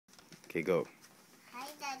Okay, go. Hi,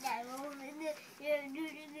 Dad.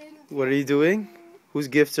 What are you doing? Whose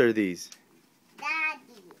gifts are these?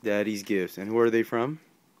 Daddy. Daddy's gifts. And who are they from?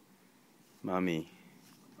 Mommy.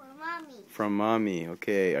 For Mommy. From Mommy.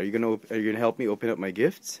 Okay. Are you gonna help me open up my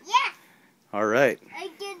gifts? Yeah. All right. I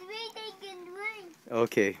can wait.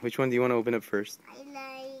 Okay. Which one do you want to open up first? I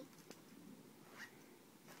like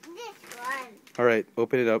this one. All right.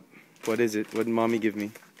 Open it up. What is it? What did Mommy give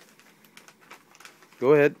me?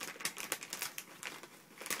 Go ahead.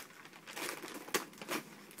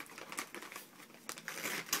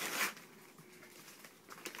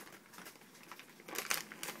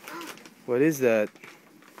 What is that?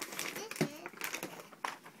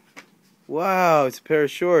 Wow, it's a pair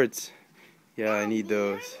of shorts. Yeah, I need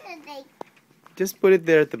those. Just put it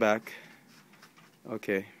there at the back.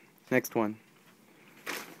 Okay, next one.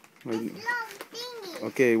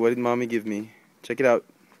 Okay, what did Mommy give me? Check it out.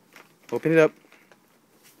 Open it up.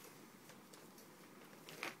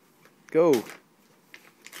 Go.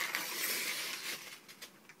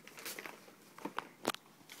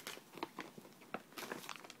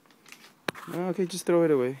 Okay, just throw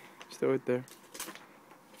it away. Just throw it there.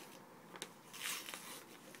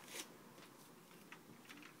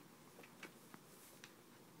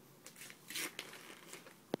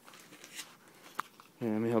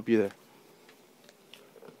 Here, let me help you there.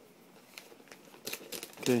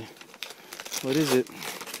 Okay. What is it?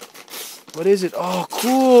 What is it? Oh,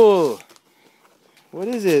 cool! What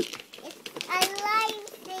is it? It's a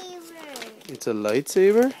lightsaber. It's a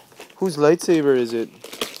lightsaber? Whose lightsaber is it?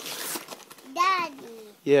 Daddy.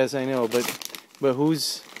 Yes, I know, but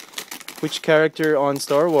which character on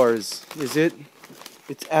Star Wars is it?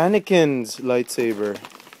 It's Anakin's lightsaber.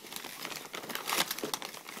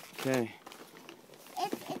 Okay.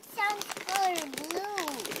 It sounds color blue.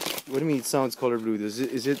 What do you mean it sounds color blue? Is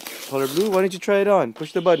it color blue? Why don't you try it on?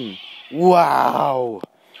 Push the button. Wow!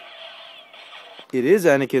 It is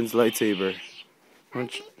Anakin's lightsaber.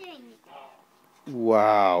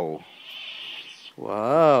 Wow.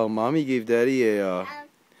 Wow, Mommy gave Daddy a...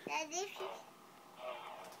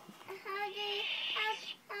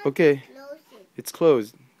 Okay, it's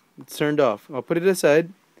closed. It's turned off. I'll put it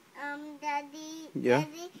aside. Daddy. Yeah?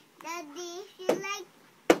 Daddy, you like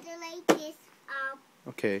to light this up.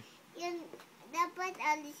 Okay. Yun, dapat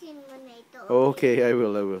alisin mo na ito. Okay, I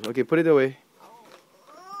will. Okay, put it away.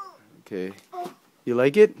 Okay. You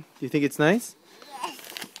like it? You think it's nice? Yes.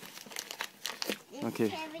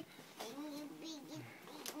 Okay.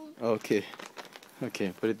 Okay.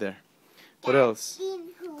 Okay, put it there. What else?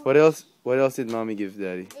 What else? What else did Mommy give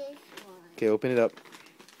Daddy? Okay, open it up.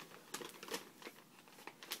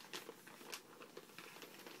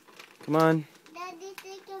 Come on. Daddy,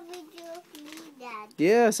 take a video of me, Dad.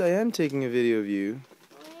 Yes, I am taking a video of you.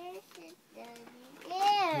 Where is it, Daddy?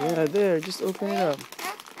 There. Yeah, there. Just open it up.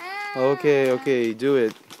 Okay, do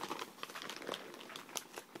it.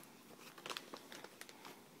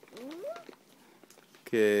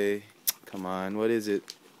 Okay, come on. What is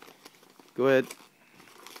it? Go ahead.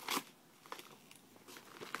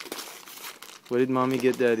 What did Mommy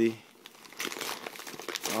get Daddy?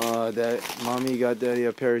 Oh, Mommy got Daddy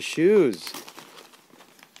a pair of shoes.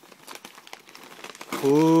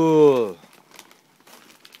 Cool.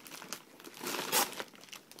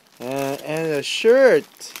 And a shirt.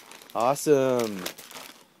 Awesome.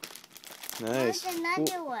 Nice. There's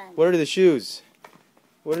another one. What are the shoes?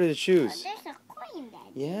 What are the shoes? There's a coin,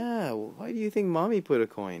 Daddy. Yeah, why do you think Mommy put a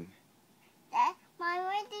coin? Mom,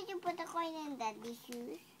 where did you put a coin in Daddy's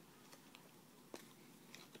shoes?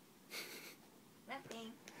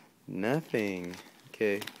 Nothing.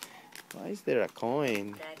 Okay. Why is there a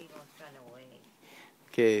coin? Daddy won't run away.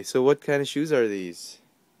 Okay, so what kind of shoes are these?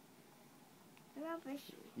 Rubber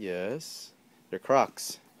shoes. Yes. They're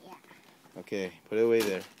Crocs. Yeah. Okay, put it away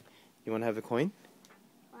there. You want to have the coin?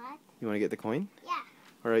 What? You want to get the coin? Yeah.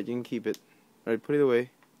 Alright, you can keep it. Alright, put it away.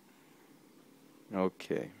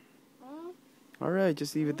 Okay. Alright,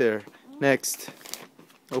 just leave it there. Next.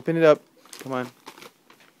 Open it up. Come on.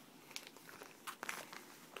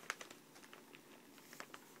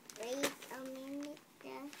 Wait a minute.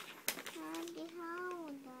 Daddy, how,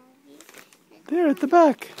 Daddy? There, at the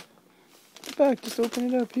back. At the back, just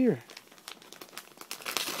open it up here.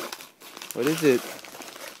 What is it?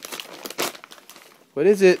 What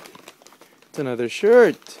is it? It's another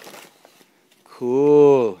shirt.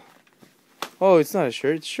 Cool. Oh, it's not a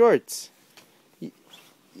shirt, it's shorts.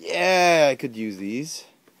 Yeah, I could use these.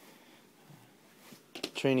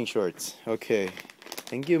 Training shorts. Okay.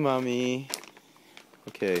 Thank you, Mommy.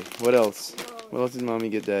 Okay, what else? What else did Mommy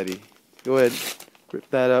get Daddy? Go ahead. Rip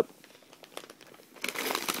that up.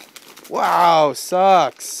 Wow,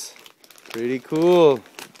 socks. Pretty cool.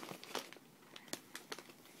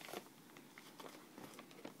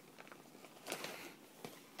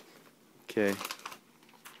 Okay.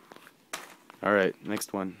 All right,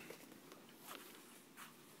 next one.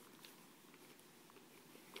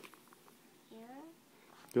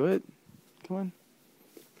 Go ahead. Come on.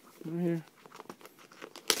 Over here.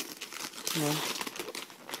 Come on.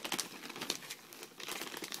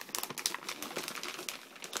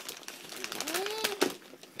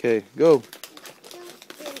 Okay, go.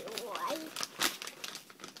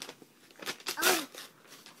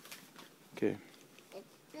 Okay. It's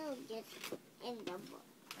still just in the book.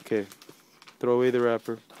 Okay. Throw away the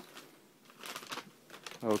wrapper.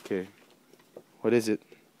 Okay. What is it?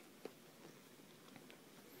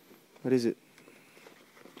 What is it?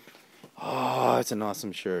 Oh, it's an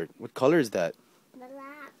awesome shirt. What color is that?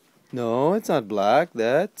 Black. No, it's not black.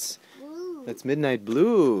 That's Blue. midnight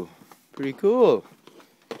blue. Pretty cool.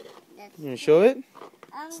 You gonna show it?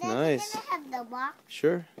 It's Daddy, nice. Can I have the box?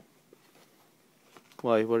 Sure.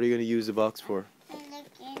 Why? What are you gonna use the box for? I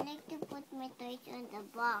like to put my toys on the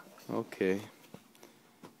box. Okay.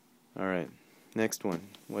 All right. Next one.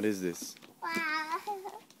 What is this? Wow.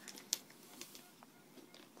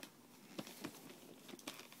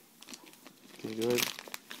 Okay, go ahead.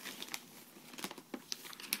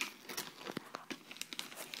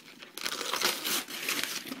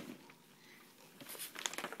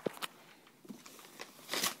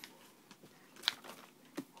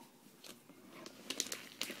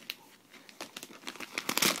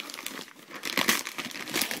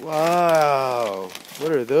 Wow.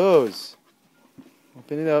 What are those?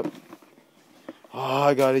 Open it up. Oh,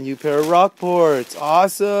 I got a new pair of Rockports.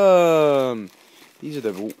 Awesome. These are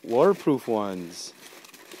the waterproof ones.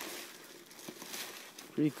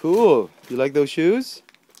 Pretty cool. You like those shoes?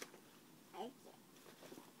 You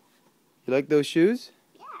like those shoes?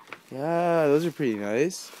 Yeah. Yeah, those are pretty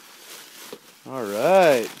nice. All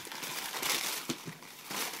right.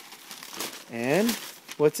 And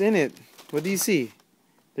what's in it? What do you see?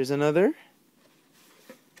 There's another?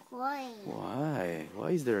 Coin. Why?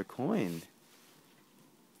 Why is there a coin?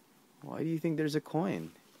 Why do you think there's a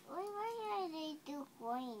coin? Why are they two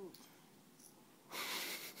coins?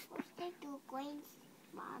 What's there two coins,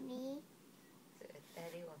 Mommy?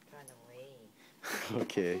 Daddy won't run away.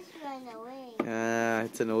 Okay. Just run away.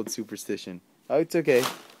 It's an old superstition. Oh, it's okay.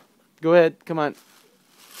 Go ahead. Come on.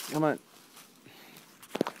 Come on.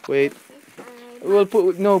 Wait. Well,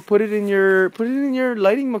 put it in your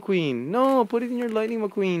Lightning McQueen. No, put it in your Lightning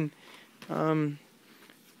McQueen.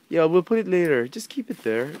 Yeah, we'll put it later. Just keep it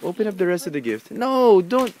there. Open up the rest of the gift. No,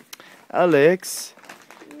 don't, Alex.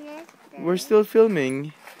 We're still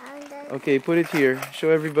filming. Okay, put it here. Show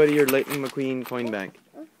everybody your Lightning McQueen coin bank.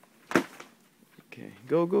 Okay,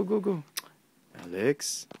 go, go, go, go.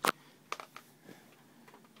 Alex.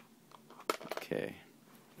 Okay.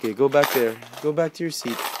 Okay, go back there. Go back to your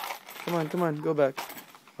seat. Come on, go back.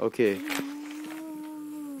 Okay.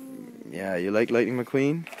 Yeah, you like Lightning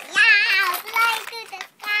McQueen? Yeah, fly to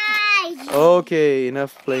the sky. Okay,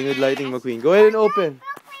 enough playing with Lightning McQueen. Go ahead and open.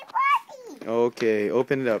 Broke my body. Okay,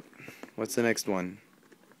 open it up. What's the next one?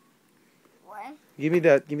 What? Give me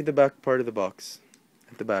that. Give me the back part of the box.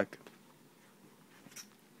 At the back.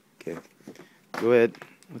 Okay. Go ahead.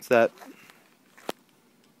 What's that?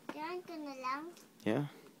 Diyan ka na lang. Yeah?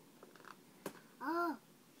 Oh.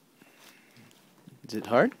 Is it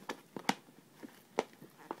hard?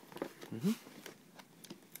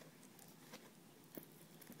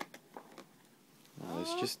 Oh,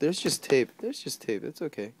 there's just tape. There's just tape. That's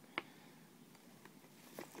okay.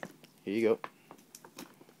 Here you go.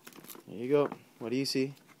 Here you go. What do you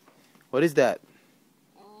see? What is that?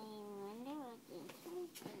 I wonder what this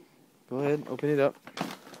is. Go ahead. Open it up.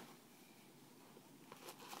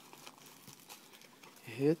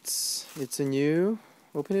 It's a new.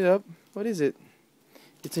 Open it up. What is it?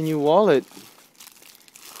 It's a new wallet.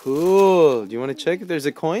 Cool. Do you want to check if there's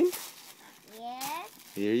a coin? Yes.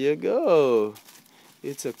 Here you go.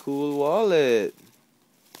 It's a cool wallet.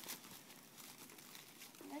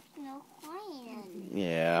 There's no coin on it.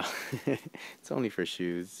 Yeah. It's only for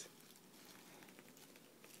shoes.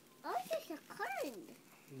 Oh, there's a card.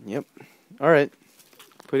 Yep. All right.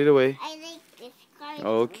 Put it away. I like this card.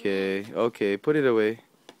 Okay. Okay. Put it away.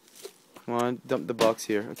 Come on. Dump the box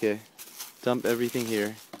here. Okay. Dump everything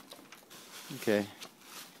here. Okay.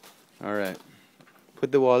 All right.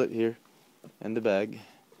 Put the wallet here and the bag.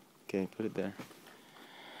 Okay. Put it there.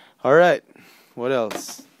 All right. What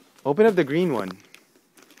else? Open up the green one. Okay,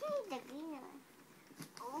 the green one.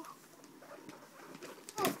 Oh.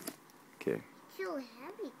 Okay. So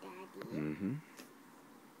heavy, Daddy. Mm-hmm.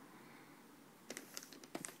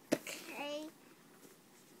 Okay.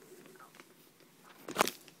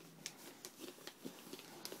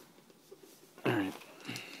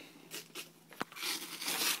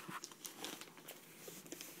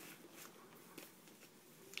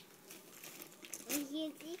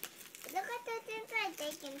 you see? Look at the inside.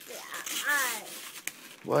 They can see our eyes.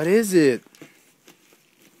 What is it?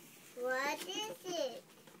 What is it?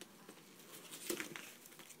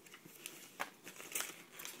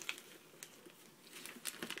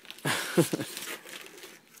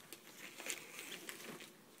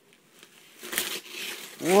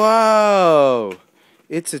 Wow!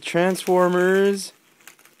 It's a Transformers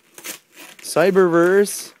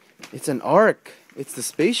Cyberverse. It's an Ark. It's the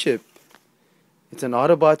spaceship. It's an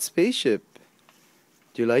Autobot spaceship.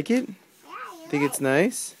 Do you like it? Yeah, you Think like it's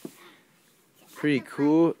nice? Pretty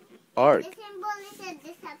cool Ark. The symbol is a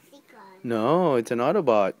Decepticon. No, it's an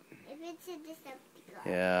Autobot. If it's a Decepticon.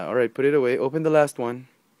 Yeah, alright, put it away. Open the last one.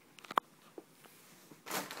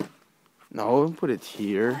 No, put it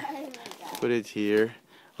here. Oh my God. Put it here.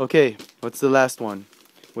 Okay, what's the last one?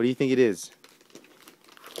 What do you think it is?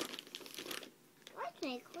 Where's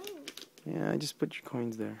my coin? Yeah, just put your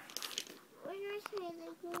coins there. Where's my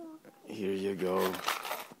coin? Here you go.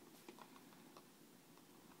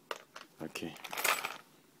 Okay.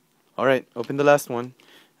 Alright, open the last one.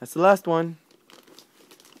 That's the last one.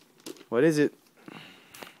 What is it?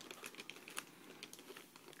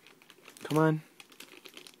 Come on.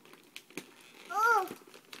 Oh!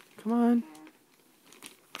 Come on.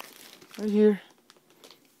 Right here.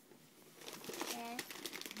 Yeah.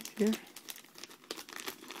 Here.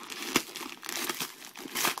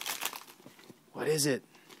 What is it?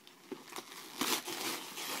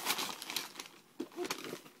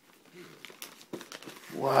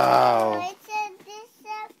 Wow. Oh, it's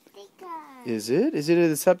a Decepticon. Is it? Is it a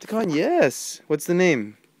Decepticon? Yes. What's the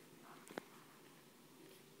name?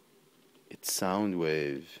 It's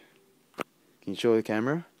Soundwave. Can you show the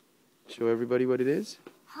camera? Show everybody what it is?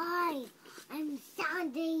 Hi, I'm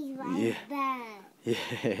sounding like Yeah. that.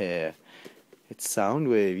 Yeah. It's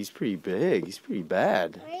Soundwave. He's pretty big. He's pretty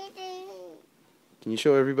bad. Reading. Can you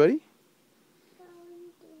show everybody?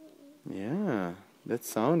 Yeah.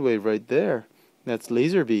 That's Soundwave right there. That's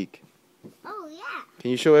Laserbeak. Oh, yeah.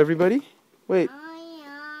 Can you show everybody? Wait. Oh,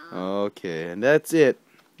 yeah. Okay, and that's it.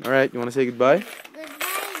 Alright, you want to say goodbye? Goodbye,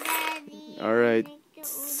 Daddy. Alright. Make the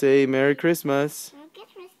Say Merry Christmas. Merry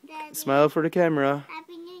Christmas, Daddy. Smile for the camera. Happy